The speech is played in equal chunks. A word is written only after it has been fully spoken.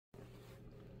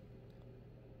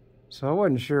So I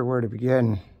wasn't sure where to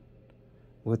begin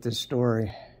with this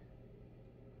story.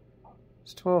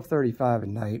 It's 12:35 at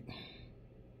night.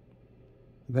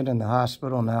 I've been in the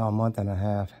hospital now a month and a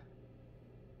half.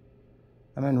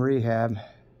 I'm in rehab.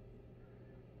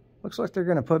 Looks like they're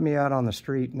gonna put me out on the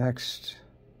street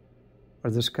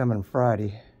this coming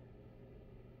Friday.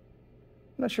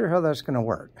 I'm not sure how that's gonna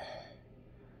work.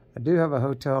 I do have a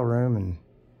hotel room in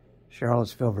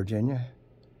Charlottesville, Virginia,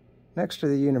 next to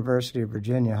the University of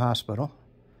Virginia Hospital.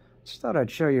 Just thought I'd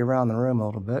show you around the room a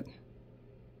little bit.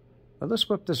 But let's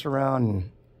whip this around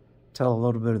and tell a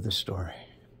little bit of the story.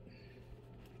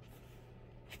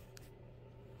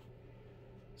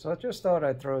 So I just thought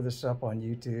I'd throw this up on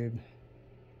YouTube.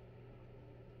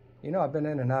 You know, I've been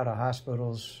in and out of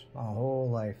hospitals my whole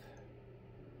life.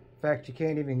 In fact, you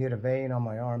can't even get a vein on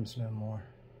my arms no more.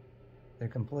 They're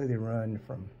completely ruined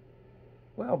from,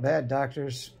 well, bad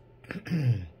doctors.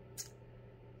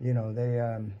 You know, they,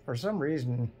 for some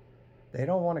reason, they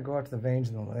don't want to go after the veins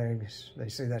in the legs. They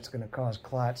say that's going to cause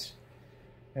clots.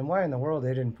 And why in the world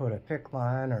they didn't put a PICC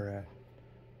line or a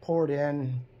port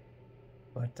in.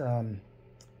 But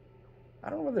I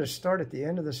don't know whether to start at the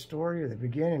end of the story or the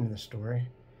beginning of the story,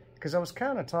 because I was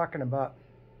kind of talking about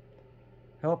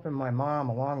helping my mom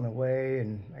along the way,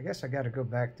 and I guess I got to go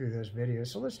back through those videos.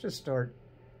 So let's just start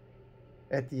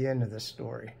at the end of the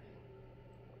story.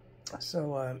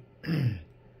 So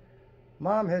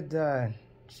Mom had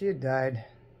she had died.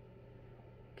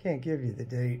 Can't give you the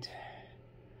date,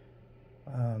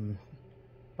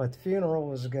 but the funeral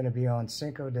was going to be on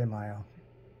Cinco de Mayo,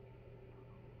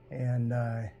 and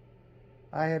I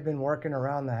had been working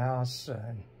around the house,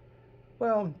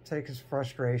 well, taking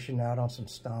frustration out on some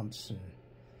stumps and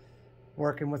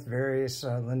working with various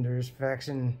lenders,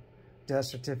 faxing death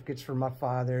certificates for my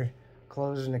father,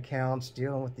 closing accounts,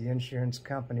 dealing with the insurance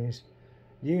companies.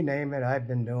 You name it, I've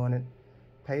been doing it.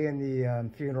 Paying the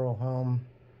funeral home,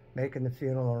 making the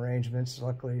funeral arrangements.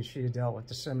 Luckily, she had dealt with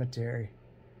the cemetery.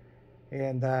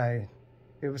 And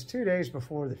it was 2 days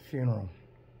before the funeral.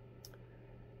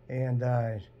 And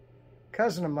a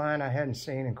cousin of mine I hadn't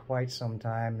seen in quite some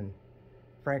time, and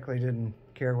frankly didn't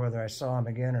care whether I saw him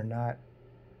again or not.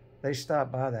 They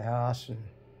stopped by the house, and,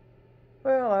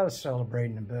 well, I was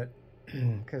celebrating a bit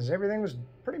because everything was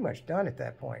pretty much done at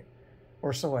that point,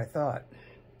 or so I thought.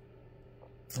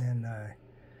 And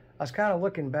I was kind of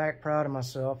looking back, proud of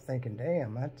myself, thinking,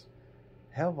 damn, that's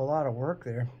a hell of a lot of work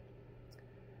there.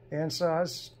 And so I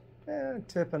was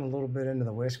tipping a little bit into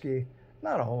the whiskey,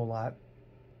 not a whole lot,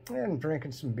 and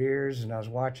drinking some beers, and I was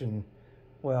watching,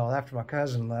 well, after my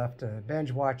cousin left,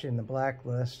 binge watching The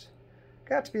Blacklist.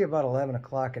 Got to be about 11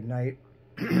 o'clock at night,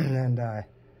 and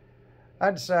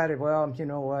I decided, well, you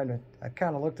know what, I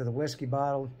kind of looked at the whiskey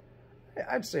bottle.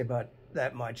 I'd say about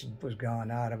that much was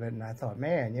gone out of it, and I thought,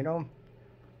 man, you know,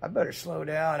 I better slow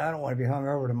down. I don't want to be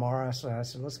hungover tomorrow. So I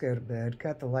said, let's go to bed.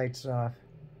 Cut the lights off.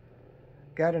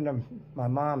 Got into my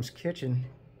mom's kitchen.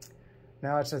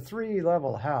 Now, it's a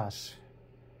 3-level house,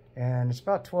 and it's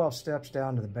about 12 steps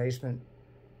down to the basement,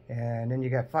 and then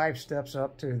you got 5 steps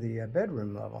up to the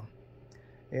bedroom level.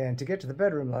 And to get to the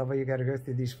bedroom level, you got to go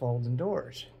through these folding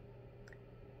doors.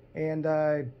 And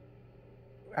I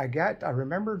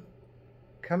remember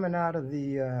coming out of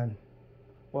the,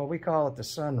 well, we call it the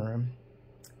sunroom,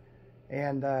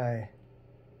 and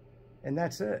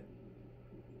that's it.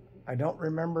 I don't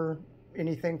remember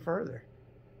anything further,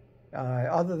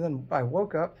 other than I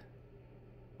woke up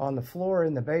on the floor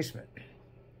in the basement,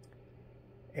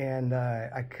 and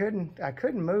I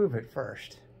couldn't move at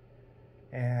first,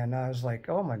 and I was like,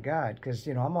 oh my God, because,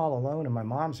 you know, I'm all alone in my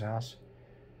mom's house.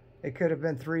 It could have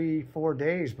been 3-4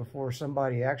 days before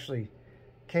somebody actually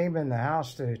came in the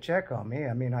house to check on me.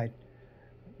 I mean,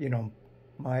 you know,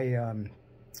 my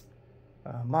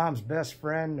mom's best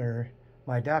friend, or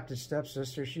my adopted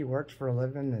stepsister, she works for a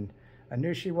living, and I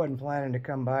knew she wasn't planning to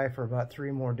come by for about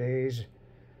 3 more days.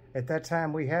 At that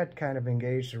time, we had kind of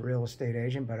engaged a real estate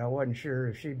agent, but I wasn't sure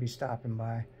if she'd be stopping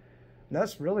by. And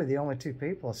that's really the only 2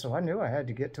 people, so I knew I had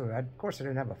to get to it. Of course, I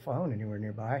didn't have a phone anywhere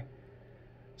nearby.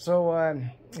 So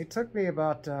it took me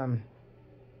about, I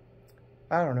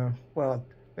don't know, well,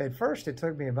 at first it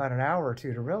took me about an hour or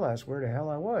 2 to realize where the hell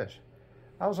I was.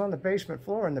 I was on the basement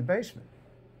floor in the basement.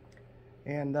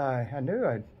 And I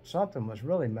knew something was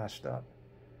really messed up.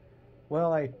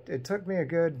 Well, it took me a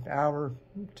good hour,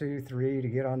 2, 3 to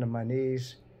get onto my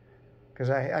knees, because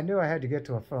I knew I had to get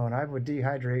to a phone. I would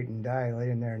dehydrate and die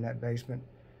laying there in that basement.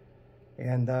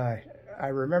 And I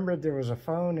remembered there was a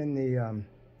phone in the,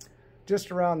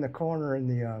 just around the corner in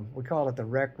the, we call it the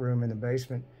rec room in the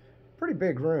basement. Pretty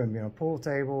big room, you know, pool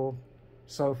table,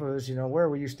 sofas, you know, where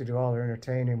we used to do all our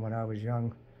entertaining when I was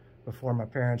young, before my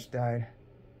parents died.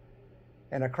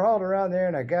 And I crawled around there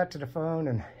and I got to the phone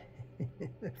and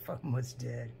the phone was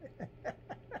dead.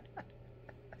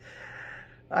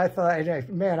 I thought,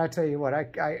 man, I tell you what,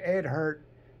 it hurt.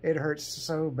 It hurt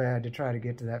so bad to try to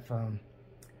get to that phone.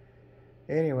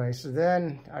 Anyway, so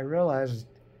then I realized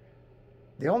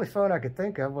the only phone I could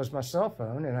think of was my cell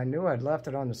phone, and I knew I'd left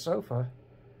it on the sofa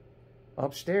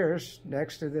upstairs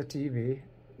next to the TV.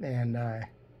 And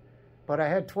but I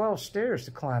had 12 stairs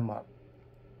to climb up.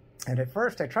 And at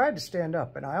first I tried to stand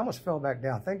up, and I almost fell back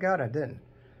down. Thank God I didn't.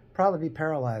 Probably be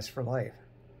paralyzed for life.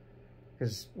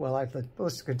 Because, well,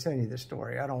 let's continue the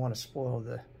story. I don't want to spoil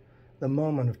the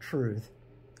moment of truth.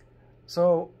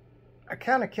 So I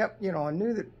kind of kept, I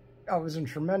knew that I was in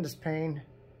tremendous pain.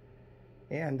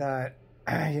 And, I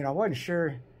wasn't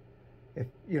sure if,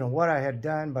 what I had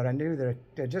done, but I knew that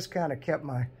I just kind of kept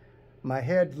my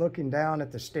head looking down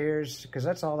at the stairs, because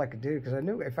that's all I could do, because I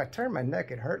knew if I turned my neck,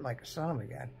 it hurt like a son of a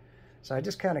gun. So I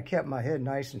just kind of kept my head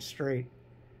nice and straight.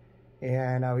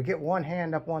 And I would get one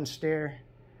hand up one stair,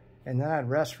 and then I'd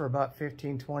rest for about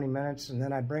 15, 20 minutes, and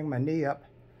then I'd bring my knee up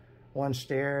one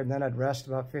stair, and then I'd rest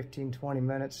about 15, 20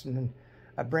 minutes, and then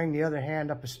I'd bring the other hand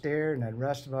up a stair, and I'd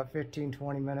rest about 15,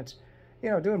 20 minutes,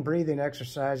 doing breathing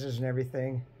exercises and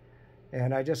everything.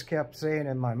 And I just kept saying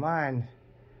in my mind,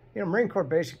 Marine Corps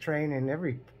basic training,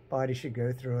 everybody should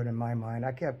go through it in my mind.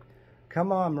 I kept,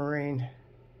 come on, Marine,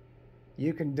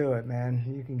 you can do it,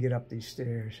 man. You can get up these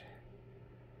stairs.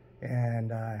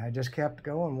 And I just kept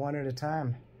going one at a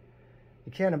time.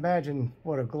 You can't imagine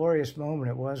what a glorious moment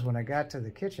it was when I got to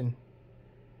the kitchen.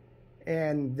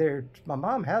 And my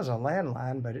mom has a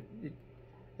landline, but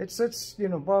it sits,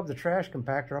 above the trash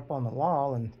compactor up on the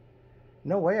wall, and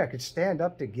no way I could stand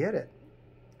up to get it.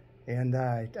 And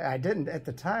I didn't, at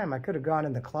the time, I could have gone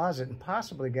in the closet and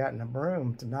possibly gotten a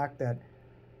broom to knock that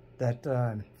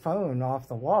phone off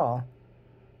the wall.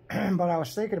 But I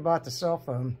was thinking about the cell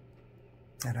phone,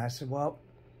 and I said, well,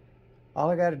 all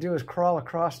I got to do is crawl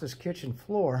across this kitchen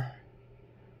floor.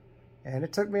 And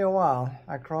it took me a while.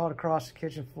 I crawled across the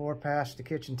kitchen floor, past the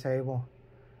kitchen table.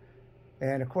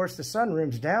 And of course, the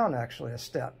sunroom's down actually a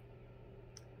step.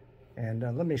 And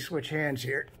let me switch hands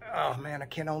here. Oh man, I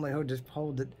can only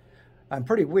hold it. I'm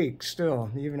pretty weak still,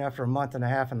 even after a month and a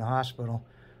half in the hospital.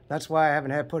 That's why I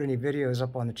haven't had put any videos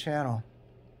up on the channel.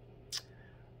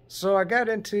 So I got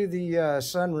into the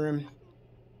sunroom,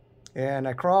 and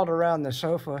I crawled around the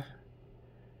sofa.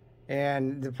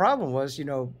 And the problem was,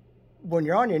 when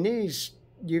you're on your knees,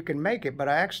 you can make it, but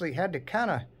I actually had to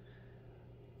kind of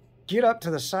get up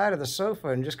to the side of the sofa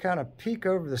and just kind of peek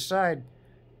over the side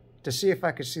to see if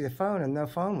I could see the phone, and no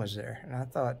phone was there. And I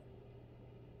thought,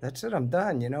 that's it, I'm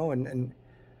done,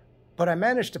 but I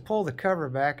managed to pull the cover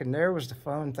back, and there was the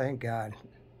phone, thank God.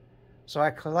 So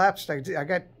I collapsed.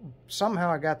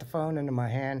 Somehow I got the phone into my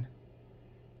hand,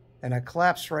 and I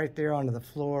collapsed right there onto the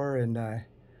floor. And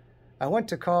I went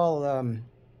to call,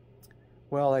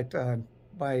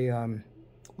 my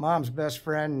mom's best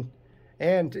friend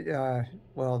and,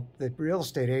 the real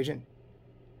estate agent.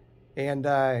 And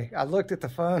I looked at the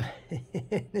phone,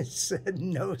 and it said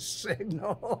no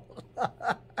signal.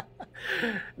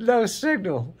 No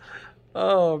signal.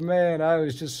 Oh man, I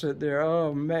was just sitting there.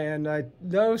 Oh man,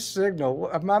 no signal.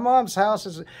 My mom's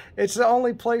house it's the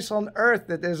only place on earth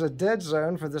that there's a dead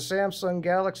zone for the Samsung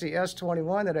Galaxy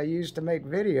S21 that I use to make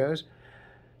videos.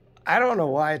 I don't know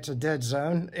why it's a dead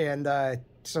zone. And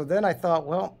so then I thought,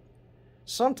 well,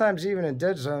 sometimes even in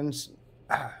dead zones,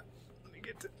 let me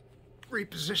get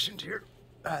repositioned here.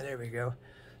 There we go.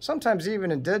 Sometimes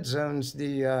even in dead zones,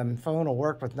 the phone will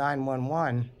work with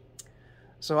 911.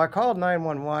 So I called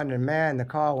 911, and man, the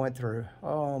call went through.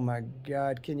 Oh my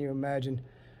God, can you imagine?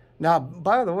 Now,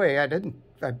 by the way,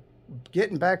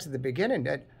 getting back to the beginning,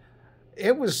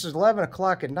 it was 11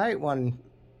 o'clock at night when,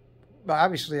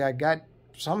 obviously, I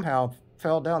somehow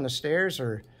fell down the stairs,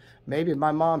 or maybe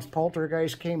my mom's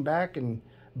poltergeist came back and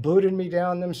booted me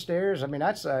down them stairs. I mean,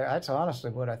 that's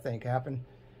honestly what I think happened.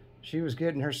 She was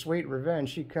getting her sweet revenge.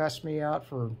 She cussed me out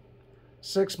for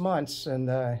 6 months,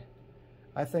 and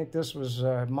I think this was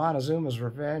Montezuma's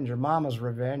revenge, or Mama's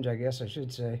revenge, I guess I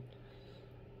should say.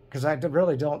 Because I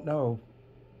really don't know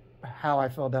how I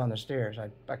fell down the stairs.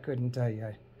 I couldn't tell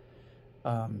you.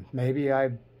 Maybe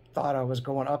I thought I was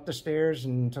going up the stairs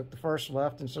and took the first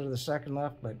left instead of the second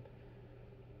left, but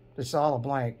it's all a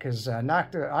blank. Because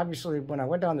obviously, when I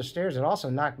went down the stairs, it also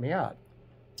knocked me out.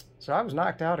 So I was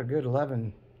knocked out a good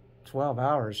 11, 12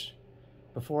 hours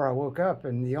before I woke up.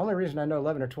 And the only reason I know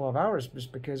 11 or 12 hours was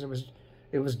because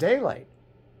it was daylight.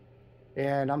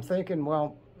 And I'm thinking,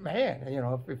 well, man,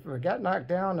 if I got knocked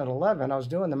down at 11, I was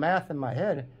doing the math in my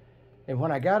head, And when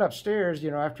I got upstairs,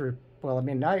 you know, after, well, I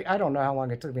mean, I don't know how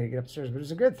long it took me to get upstairs, but it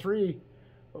was a good 3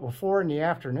 or 4 in the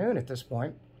afternoon at this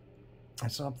point. And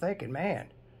so I'm thinking, man,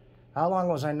 how long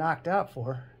was I knocked out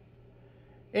for?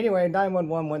 Anyway,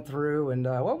 911 went through, and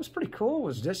what was pretty cool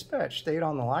was dispatch stayed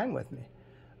on the line with me.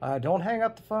 Don't hang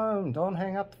up the phone. Don't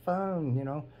hang up the phone. You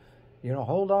know,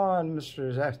 hold on,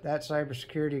 Mr. That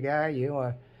cybersecurity guy.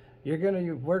 You're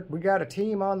gonna work. We got a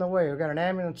team on the way. We got an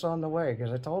ambulance on the way,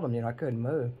 because I told them, you know, I couldn't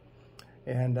move.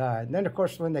 And then, of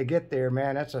course, when they get there,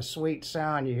 man, that's a sweet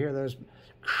sound. You hear those.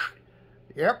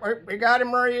 Yep, we got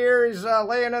him right here. He's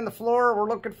laying on the floor. We're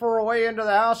looking for a way into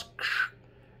the house.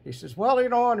 He says, well, you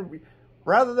know,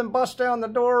 rather than bust down the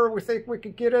door, we think we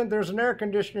could get in. There's an air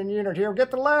conditioning unit here. Get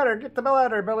the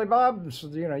ladder, Billy Bob. And so,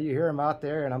 you know, you hear him out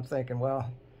there, and I'm thinking,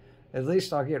 well, at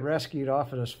least I'll get rescued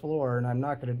off of this floor, and I'm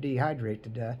not going to dehydrate to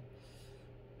death.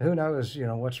 Who knows, you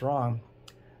know, what's wrong.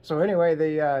 So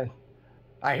anyway,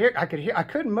 I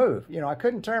couldn't move. You know, I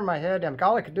couldn't turn my head.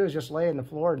 All I could do is just lay on the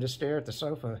floor and just stare at the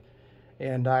sofa.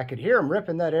 And I could hear him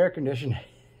ripping that air conditioning.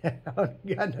 God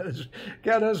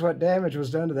knows what damage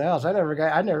was done to the house. I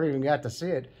never even got to see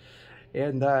it.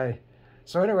 And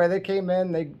so anyway, they came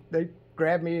in. They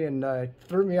grabbed me and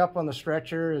threw me up on the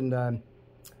stretcher. And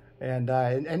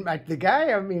the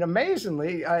guy, I mean,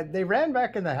 amazingly, they ran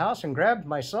back in the house and grabbed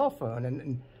my cell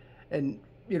phone. And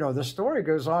you know, the story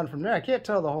goes on from there. I can't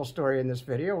tell the whole story in this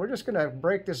video. We're just going to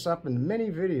break this up into many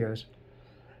videos.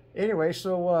 Anyway,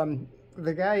 so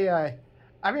the guy,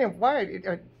 I mean, why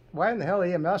in the hell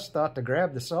EMS thought to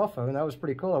grab the cell phone? That was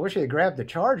pretty cool. I wish he had grabbed the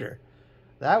charger.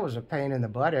 That was a pain in the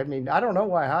butt. I mean, I don't know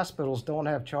why hospitals don't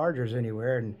have chargers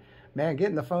anywhere. And man,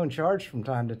 getting the phone charged from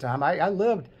time to time. I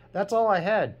lived, that's all I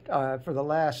had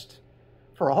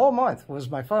for a whole month was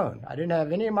my phone. I didn't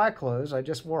have any of my clothes. I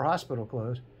just wore hospital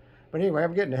clothes. But anyway,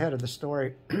 I'm getting ahead of the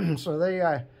story. So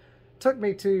they took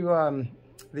me to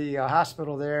the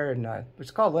hospital there, and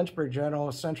it's called Lynchburg General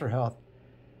Central Health.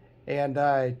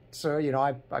 And so, you know,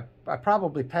 I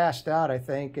probably passed out, I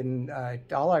think, and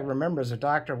all I remember is a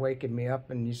doctor waking me up,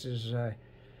 and he says,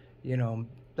 you know,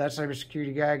 that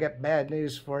cybersecurity guy, I got bad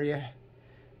news for you.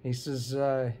 He says,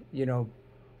 you know,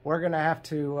 we're going to have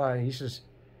to, he says,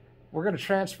 we're going to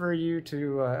transfer you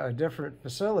to a different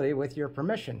facility with your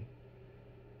permission.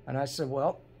 And I said,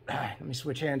 well, let me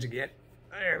switch hands again.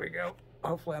 There we go.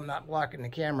 Hopefully I'm not blocking the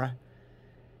camera.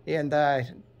 And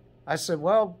I said,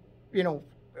 well, you know,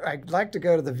 I'd like to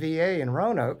go to the VA in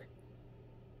Roanoke.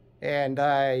 And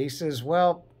he says,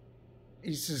 well,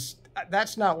 he says,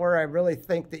 that's not where I really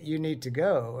think that you need to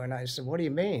go. And I said, what do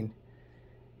you mean?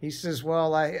 He says,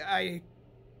 well,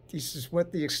 he says,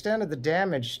 with the extent of the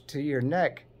damage to your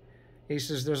neck, he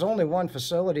says, there's only one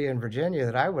facility in Virginia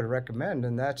that I would recommend,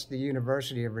 and that's the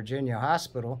University of Virginia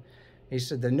Hospital. He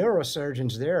said, the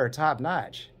neurosurgeons there are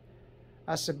top-notch.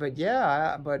 I said, but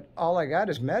yeah, but all I got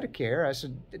is Medicare. I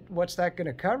said, what's that going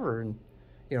to cover? And,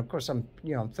 you know, of course, I'm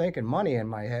thinking money in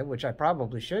my head, which I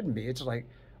probably shouldn't be. It's like,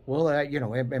 will you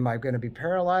know, am I going to be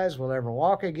paralyzed? Will I ever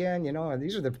walk again? You know, and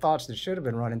these are the thoughts that should have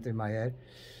been running through my head.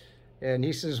 And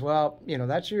he says, well, you know,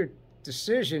 that's your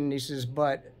decision. He says,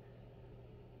 but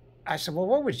I said, well,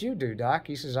 what would you do, Doc?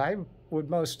 He says, I would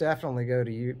most definitely go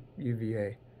to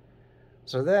UVA.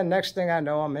 So then next thing I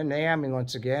know, I'm in the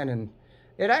ambulance again, and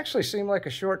it actually seemed like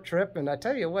a short trip. And I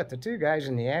tell you what, the two guys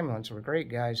in the ambulance were great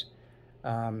guys.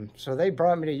 So they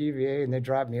brought me to UVA and they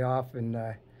dropped me off.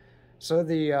 And so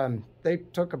they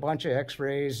took a bunch of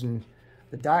x-rays, and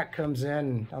the doc comes in,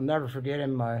 and I'll never forget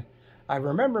him. I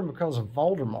remember him because of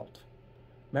Voldemort.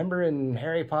 Remember in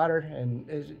Harry Potter?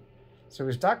 And so it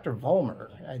was Dr. Vollmer,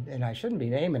 and I shouldn't be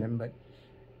naming him, but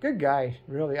good guy,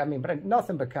 really. I mean, but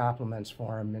nothing but compliments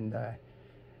for him. And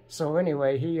so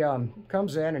anyway, he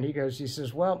comes in and he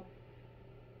says, well,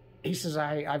 he says,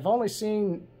 I've only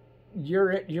seen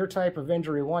your type of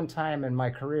injury one time in my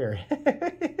career.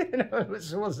 You know,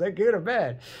 was that good or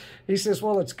bad? He says,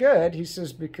 well, it's good. He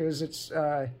says, because it's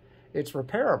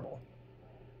repairable.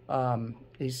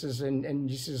 He says, and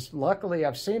he says, luckily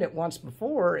I've seen it once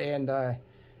before, and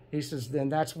he says, then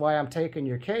that's why I'm taking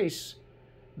your case,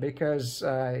 because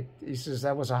he says,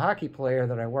 that was a hockey player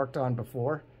that I worked on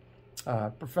before,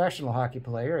 professional hockey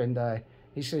player, and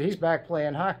he said, he's back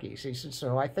playing hockey. So he said,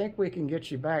 so I think we can get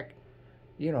you back,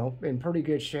 you know, in pretty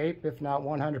good shape, if not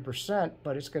 100%,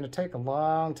 but it's going to take a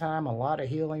long time, a lot of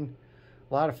healing,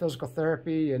 a lot of physical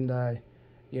therapy, and,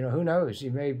 you know, who knows, you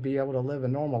may be able to live a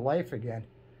normal life again.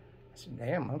 I said,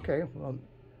 damn, okay, well,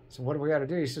 so what do we got to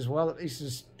do? He says, well, he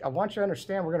says, I want you to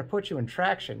understand we're going to put you in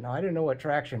traction. Now, I didn't know what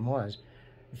traction was.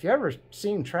 If you ever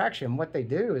seen traction, what they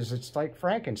do is it's like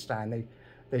Frankenstein.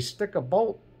 They stick a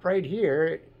bolt right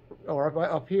here, or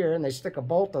up here, and they stick a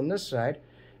bolt on this side,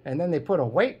 and then they put a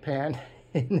weight pan,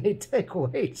 and they take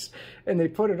weights, and they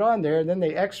put it on there, and then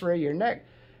they x-ray your neck.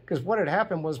 Because what had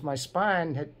happened was my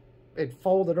spine had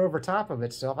folded over top of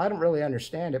itself. I don't really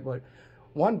understand it, but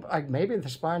maybe the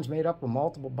spine's made up of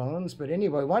multiple bones, but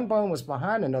anyway, one bone was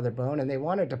behind another bone, and they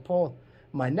wanted to pull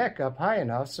my neck up high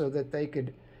enough so that they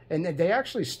could, and they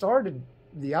actually started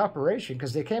the operation,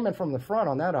 because they came in from the front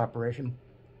on that operation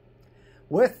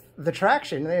with the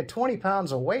traction. They had 20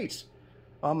 pounds of weights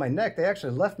on my neck. They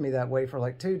actually left me that way for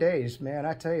like 2 days. Man,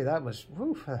 I tell you, that was,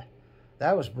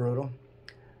 that was brutal.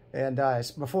 And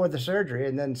before the surgery,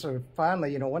 and then so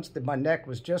finally, you know, once my neck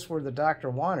was just where the doctor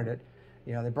wanted it,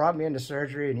 you know, they brought me into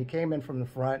surgery, and he came in from the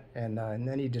front, and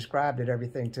then he described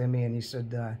everything to me, and he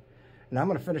said, and I'm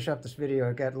going to finish up this video.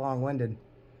 It got long-winded.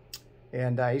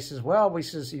 And he says, well, he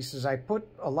says, I put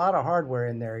a lot of hardware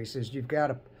in there. He says, you've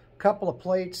got a couple of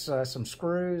plates, some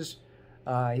screws.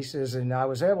 He says, and I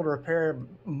was able to repair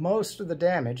most of the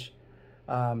damage.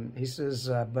 He says,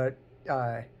 but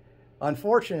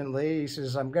unfortunately, he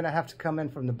says, I'm going to have to come in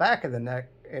from the back of the neck,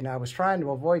 and I was trying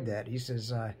to avoid that. He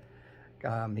says,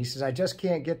 I just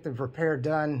can't get the repair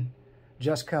done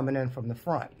just coming in from the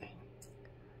front.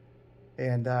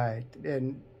 And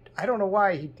I don't know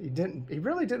why he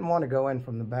really didn't want to go in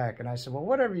from the back. And I said, well,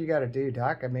 whatever you got to do,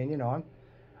 Doc. I mean, you know,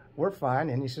 we're fine.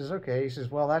 And he says, okay. He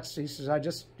says, well, he says, I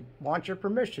just want your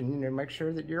permission, you know, make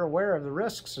sure that you're aware of the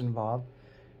risks involved.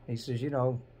 He says, you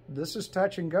know, this is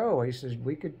touch and go. He says,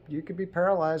 you could be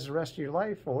paralyzed the rest of your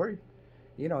life, or,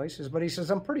 you know, he says, but he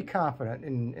says, I'm pretty confident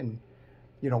in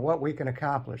you know, what we can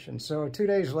accomplish. And so 2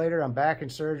 days later, I'm back in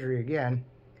surgery again.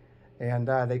 And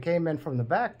they came in from the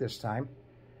back this time.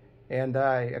 And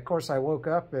of course, I woke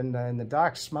up, and the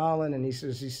doc's smiling, and he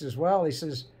says, well, he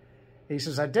says,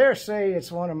 I dare say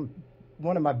it's one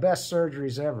of my best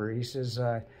surgeries ever. He says,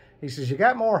 you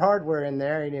got more hardware in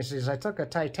there, and he says, I took a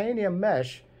titanium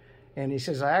mesh, and he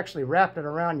says, I actually wrapped it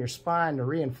around your spine to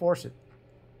reinforce it.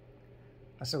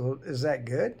 I said, well, is that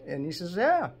good? And he says,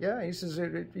 yeah. He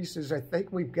says, I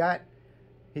think we've got.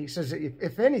 He says,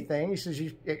 if anything, he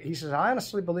says, I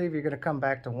honestly believe you're going to come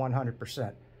back to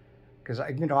 100%. Because,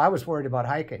 you know, I was worried about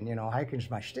hiking. You know, hiking's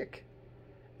my shtick.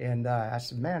 And I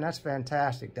said, man, that's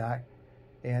fantastic, Doc.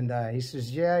 And he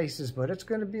says, yeah. He says, but it's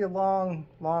going to be a long,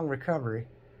 long recovery.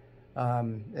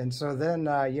 And so then,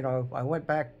 you know, I went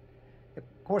back.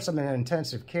 Of course, I'm in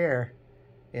intensive care.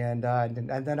 And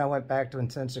then I went back to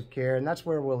intensive care. And that's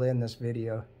where we'll end this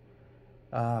video.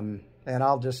 And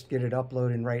I'll just get it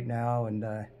uploading right now. And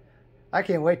I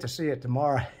can't wait to see it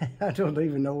tomorrow. I don't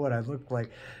even know what I look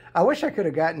like. I wish I could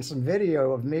have gotten some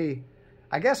video of me.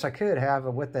 I guess I could have,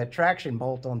 with that traction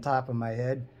bolt on top of my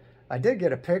head. I did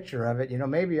get a picture of it. You know,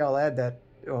 maybe I'll add that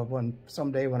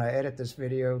someday when I edit this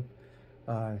video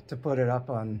to put it up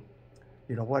on,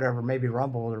 you know, whatever, maybe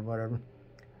Rumble or whatever.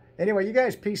 Anyway, you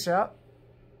guys peace out.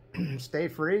 Stay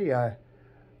free.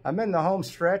 I'm in the home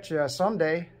stretch.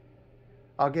 Someday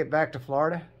I'll get back to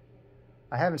Florida.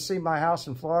 I haven't seen my house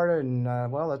in Florida, and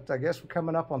well, I guess we're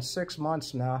coming up on 6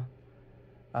 months now.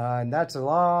 And that's a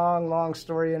long, long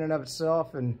story in and of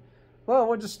itself. And, well,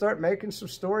 we'll just start making some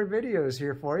story videos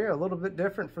here for you, a little bit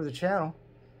different for the channel.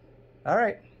 All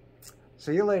right.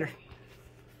 See you later.